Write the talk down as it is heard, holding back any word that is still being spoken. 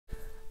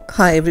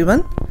Hi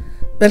everyone,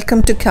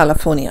 welcome to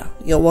California.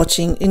 You're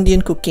watching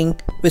Indian Cooking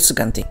with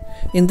Suganthi.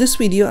 In this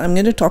video, I'm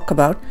going to talk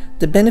about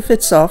the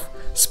benefits of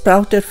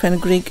sprouted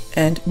fenugreek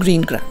and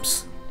green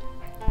grams.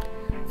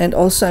 And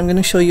also I'm going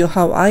to show you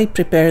how I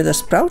prepare the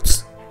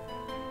sprouts.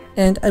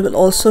 And I will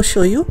also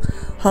show you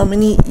how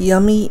many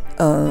yummy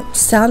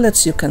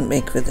salads you can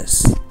make with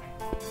this.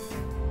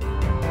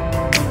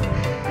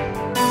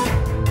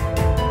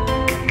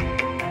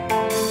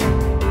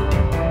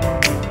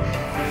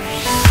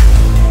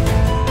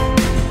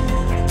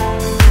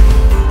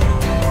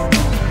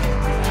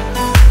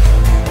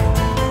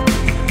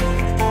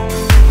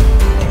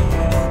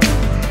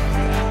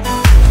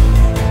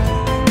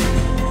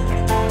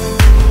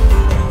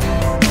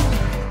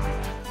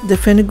 The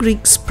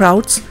fenugreek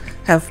sprouts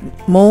have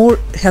more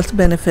health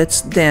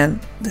benefits than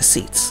the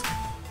seeds.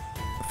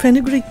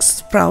 Fenugreek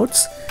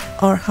sprouts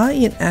are high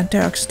in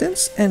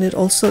antioxidants, and it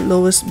also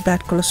lowers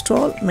bad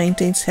cholesterol,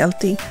 maintains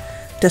healthy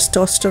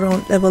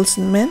testosterone levels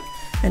in men,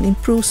 and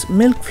improves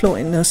milk flow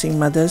in nursing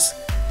mothers,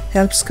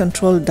 helps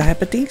control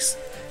diabetes,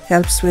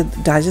 helps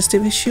with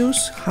digestive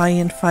issues, high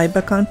in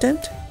fiber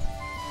content,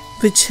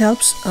 which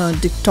helps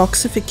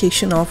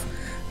detoxification of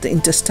the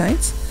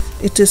intestines.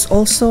 It is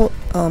also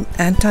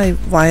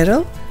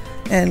antiviral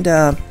and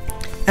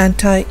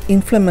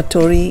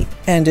anti-inflammatory,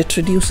 and it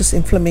reduces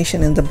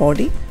inflammation in the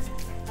body.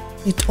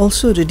 It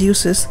also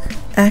reduces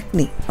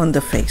acne on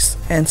the face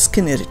and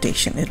skin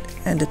irritation,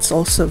 and it's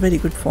also very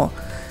good for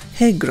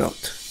hair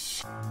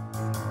growth.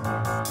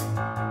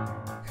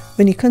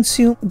 When you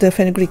consume the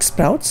fenugreek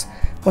sprouts,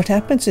 what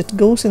happens, it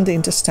goes in the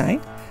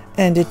intestine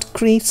and it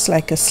creates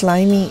like a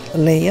slimy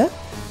layer,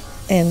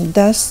 and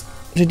thus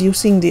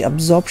reducing the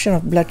absorption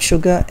of blood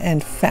sugar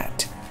and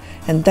fat,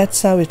 and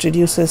that's how it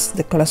reduces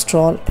the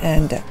cholesterol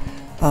and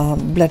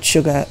blood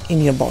sugar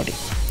in your body,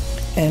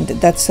 and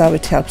that's how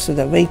it helps with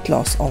the weight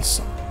loss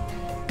also.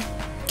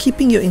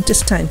 Keeping your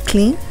intestine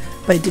clean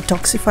by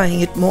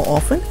detoxifying it more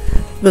often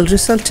will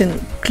result in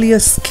clear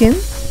skin,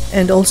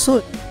 and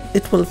also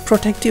it will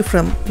protect you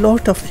from a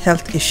lot of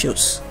health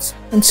issues.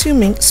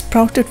 Consuming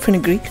sprouted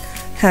fenugreek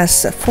has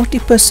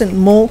 40%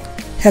 more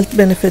health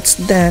benefits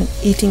than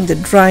eating the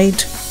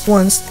dried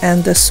ones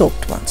and the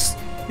soaked ones,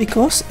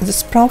 because the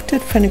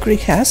sprouted fenugreek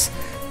has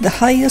the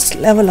highest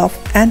level of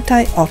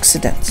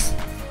antioxidants.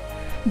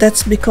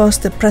 That's because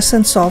the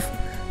presence of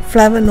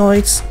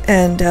flavonoids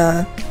and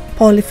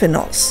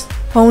polyphenols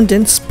found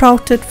in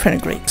sprouted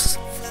fenugreeks.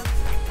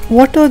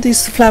 What are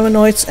these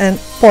flavonoids and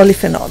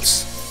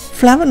polyphenols?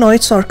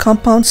 Flavonoids are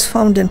compounds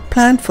found in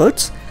plant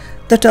foods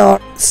that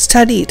are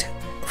studied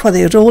for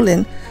their role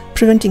in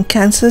preventing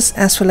cancers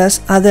as well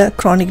as other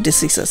chronic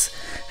diseases,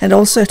 and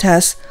also it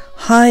has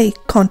high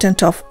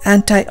content of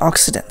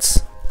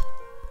antioxidants.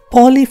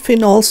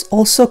 Polyphenols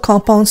also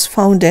compounds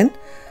found in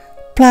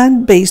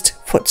plant-based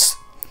foods.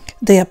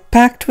 They are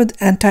packed with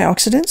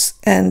antioxidants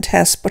and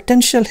has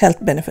potential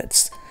health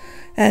benefits.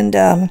 And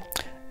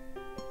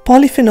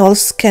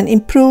polyphenols can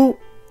improve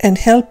and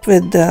help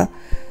with the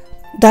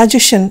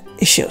digestion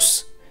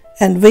issues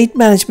and weight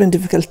management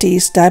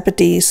difficulties,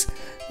 diabetes,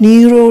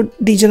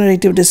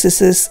 neurodegenerative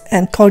diseases,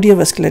 and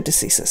cardiovascular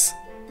diseases.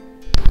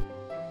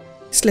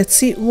 So let's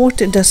see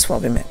what it does for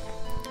women.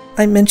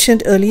 I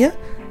mentioned earlier,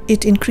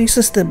 it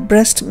increases the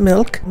breast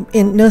milk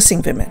in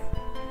nursing women.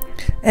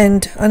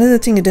 And another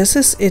thing it does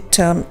is it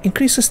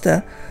increases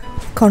the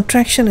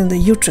contraction in the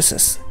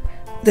uteruses.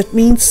 That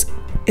means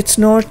it's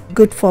not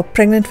good for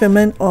pregnant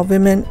women or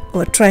women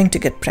who are trying to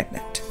get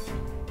pregnant.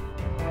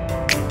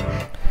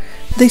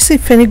 They say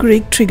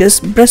fenugreek triggers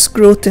breast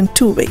growth in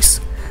two ways: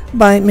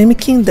 by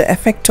mimicking the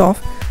effect of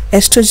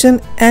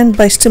estrogen and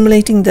by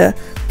stimulating the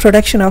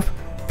production of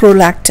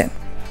prolactin.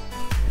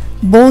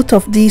 Both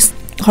of these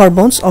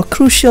hormones are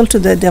crucial to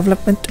the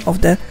development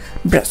of the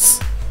breasts.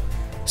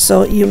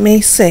 So you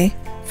may say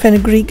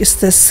fenugreek is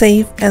the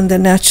safe and the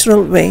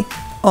natural way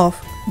of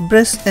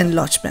breast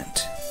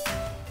enlargement.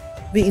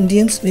 We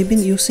Indians, we've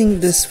been using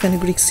this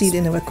fenugreek seed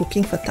in our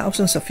cooking for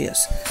thousands of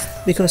years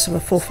because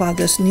our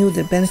forefathers knew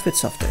the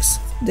benefits of this.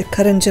 The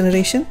current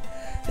generation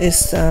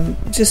is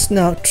just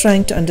now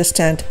trying to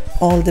understand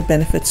all the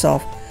benefits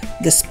of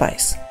this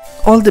spice.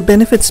 All the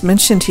benefits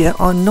mentioned here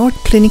are not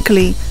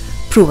clinically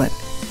proven,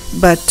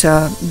 but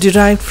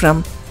derived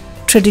from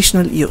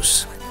traditional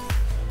use.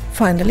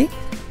 Finally,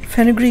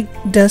 fenugreek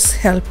does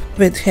help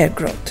with hair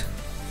growth.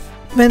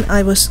 When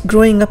I was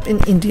growing up in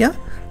India,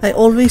 I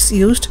always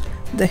used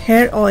the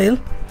hair oil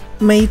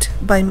made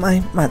by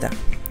my mother.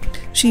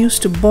 She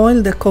used to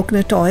boil the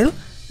coconut oil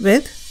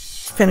with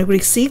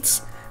fenugreek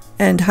seeds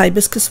and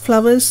hibiscus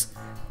flowers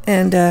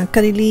and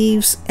curry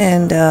leaves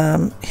and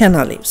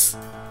henna leaves.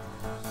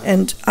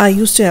 And I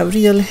used to have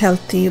real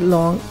healthy,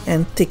 long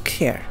and thick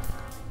hair.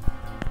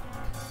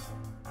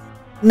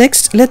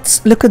 Next,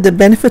 let's look at the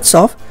benefits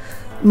of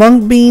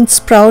mungbean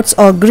sprouts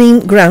or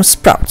green gram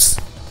sprouts.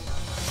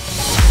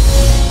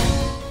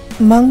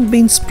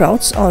 Mungbean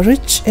sprouts are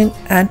rich in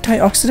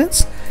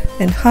antioxidants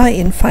and high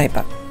in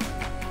fiber.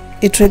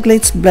 It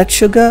regulates blood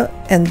sugar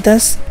and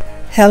thus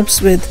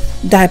helps with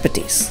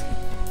diabetes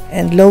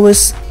and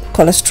lowers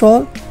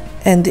cholesterol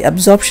and the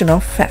absorption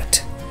of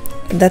fat.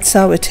 That's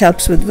how it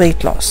helps with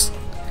weight loss.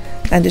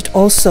 And it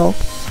also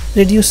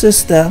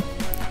reduces the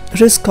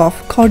risk of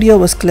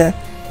cardiovascular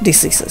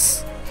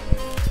diseases.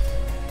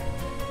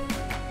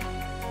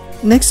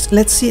 Next,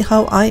 let's see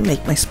how I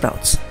make my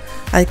sprouts.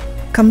 I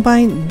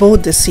combine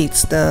both the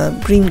seeds, the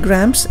green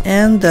grams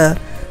and the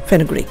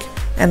fenugreek,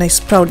 and I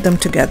sprout them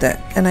together,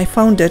 and I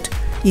found it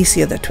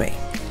easier that way.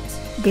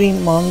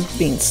 Green Moong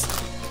beans,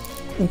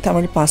 in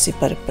Tamil pasi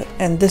paruppu,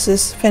 and this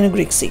is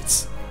fenugreek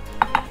seeds.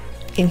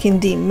 In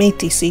Hindi,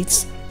 methi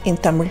seeds, in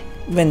Tamil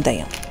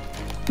vendayam.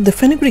 The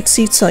fenugreek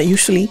seeds are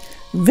usually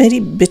very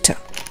bitter,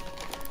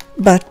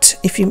 but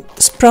if you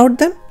sprout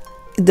them,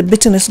 the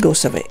bitterness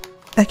goes away.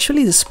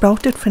 Actually, the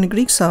sprouted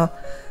fenugreeks are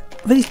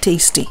very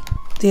tasty.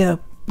 They are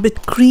a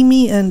bit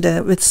creamy and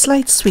with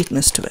slight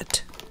sweetness to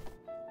it.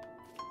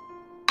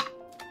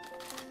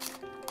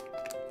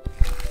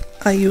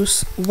 I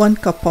use 1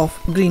 cup of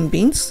green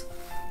beans,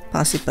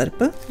 pasi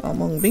paruppu or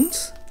mung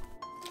beans,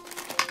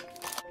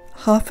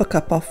 half a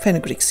cup of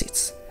fenugreek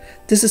seeds.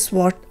 This is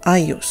what I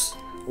use,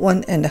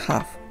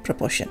 1.5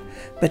 proportion,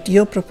 but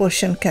your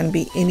proportion can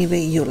be any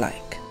way you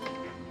like.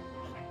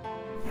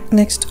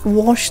 Next,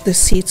 wash the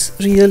seeds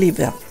really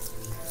well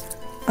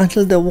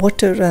until the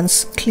water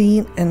runs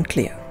clean and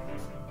clear.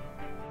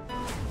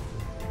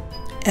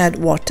 Add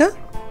water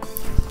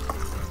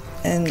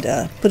and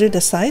put it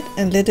aside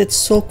and let it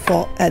soak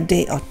for a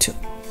day or two.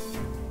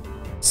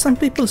 Some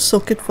people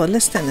soak it for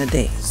less than a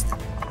day.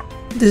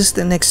 This is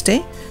the next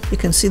day. You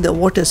can see the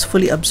water is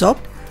fully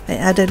absorbed. I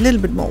added a little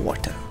bit more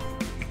water.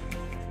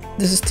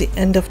 This is the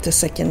end of the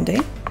second day.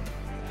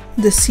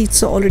 The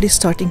seeds are already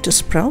starting to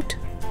sprout.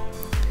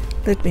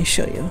 Let me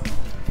show you.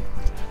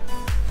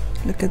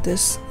 Look at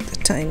this, the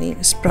tiny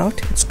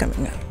sprout, it's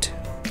coming out.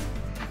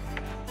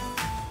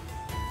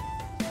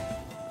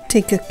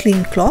 Take a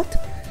clean cloth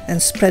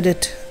and spread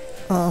it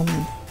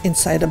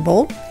inside a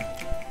bowl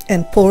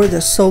and pour the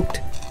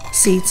soaked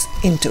seeds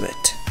into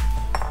it.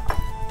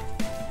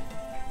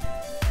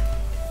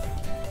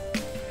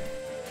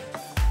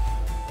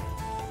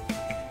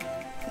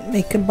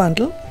 Make a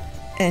bundle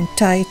and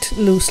tie it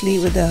loosely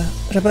with a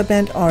rubber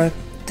band or a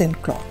thin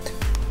cloth.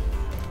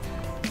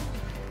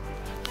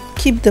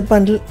 Keep the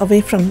bundle away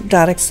from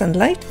direct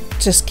sunlight,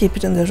 just keep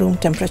it in the room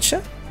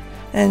temperature,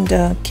 and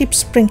keep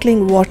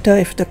sprinkling water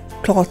if the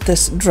cloth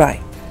is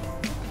dry.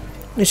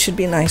 It should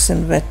be nice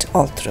and wet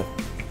all through.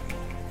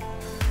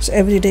 So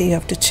every day you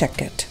have to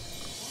check it.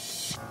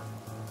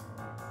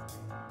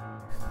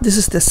 This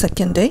is the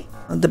second day.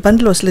 The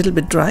bundle was a little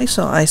bit dry,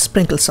 so I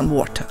sprinkled some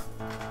water.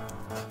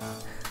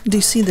 Do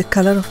you see the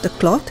color of the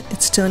cloth?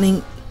 It's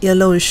turning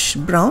yellowish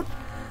brown.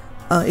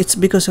 It's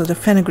because of the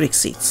fenugreek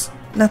seeds.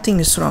 Nothing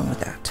is wrong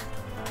with that.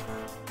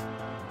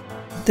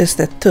 This is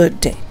the third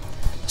day.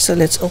 So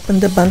let's open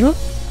the bundle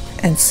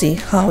and see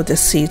how the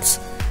seeds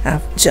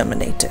have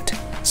germinated,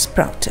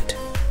 sprouted.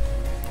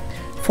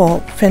 For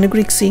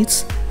fenugreek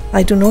seeds,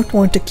 I do not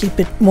want to keep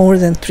it more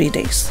than 3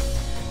 days.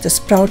 The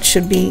sprout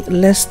should be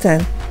less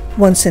than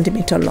 1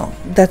 centimeter long.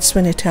 That's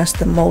when it has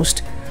the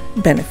most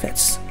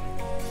benefits.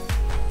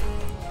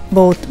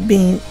 Both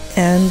bean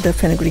and the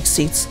fenugreek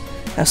seeds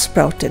have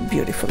sprouted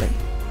beautifully.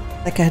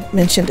 Like I had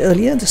mentioned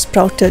earlier, the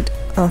sprouted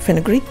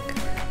fenugreek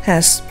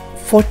has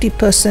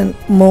 40%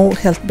 more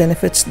health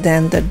benefits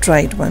than the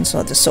dried ones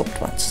or the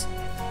soaked ones.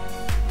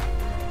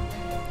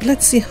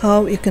 Let's see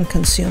how you can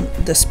consume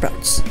the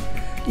sprouts.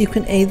 You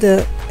can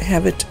either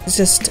have it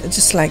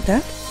just like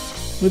that,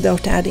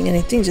 without adding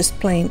anything, just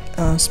plain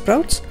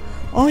sprouts,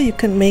 or you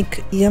can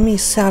make yummy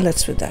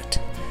salads with that.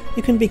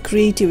 You can be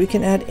creative, you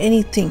can add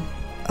anything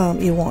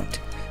you want.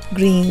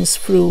 Greens,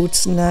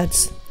 fruits,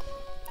 nuts,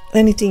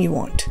 anything you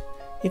want.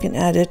 You can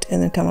add it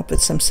and then come up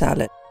with some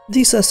salad.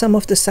 These are some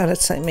of the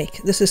salads I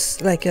make. This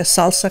is like a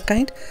salsa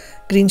kind.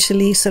 Green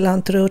chili,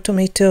 cilantro,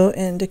 tomato,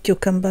 and a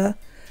cucumber,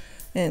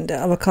 and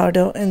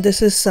avocado. And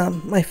this is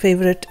my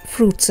favorite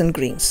fruits and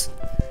greens.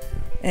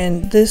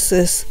 And this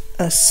is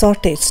a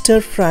sauteed,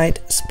 stir-fried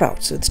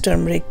sprouts with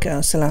turmeric,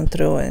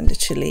 cilantro, and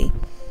chili.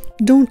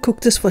 Don't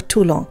cook this for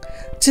too long.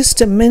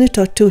 Just a minute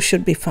or two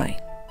should be fine.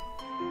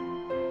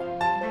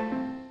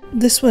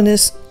 This one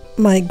is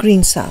my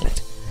green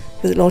salad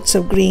with lots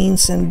of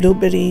greens and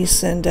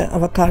blueberries and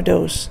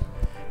avocados,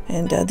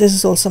 and this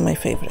is also my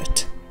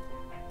favorite.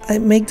 I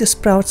make the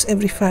sprouts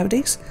every 5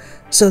 days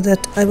so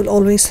that I will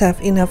always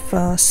have enough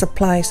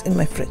supplies in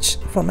my fridge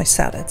for my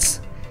salads.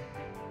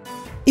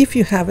 If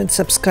you haven't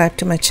subscribed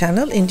to my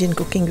channel Indian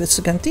Cooking with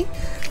Suganthi,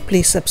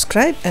 please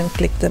subscribe and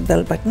click the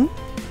bell button.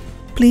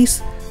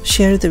 Please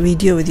share the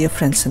video with your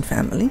friends and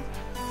family.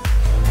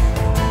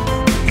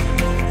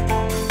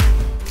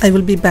 I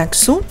will be back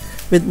soon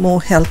with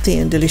more healthy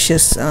and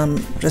delicious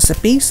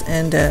recipes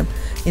and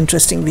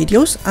interesting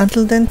videos.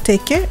 Until then,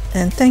 take care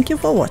and thank you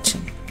for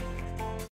watching.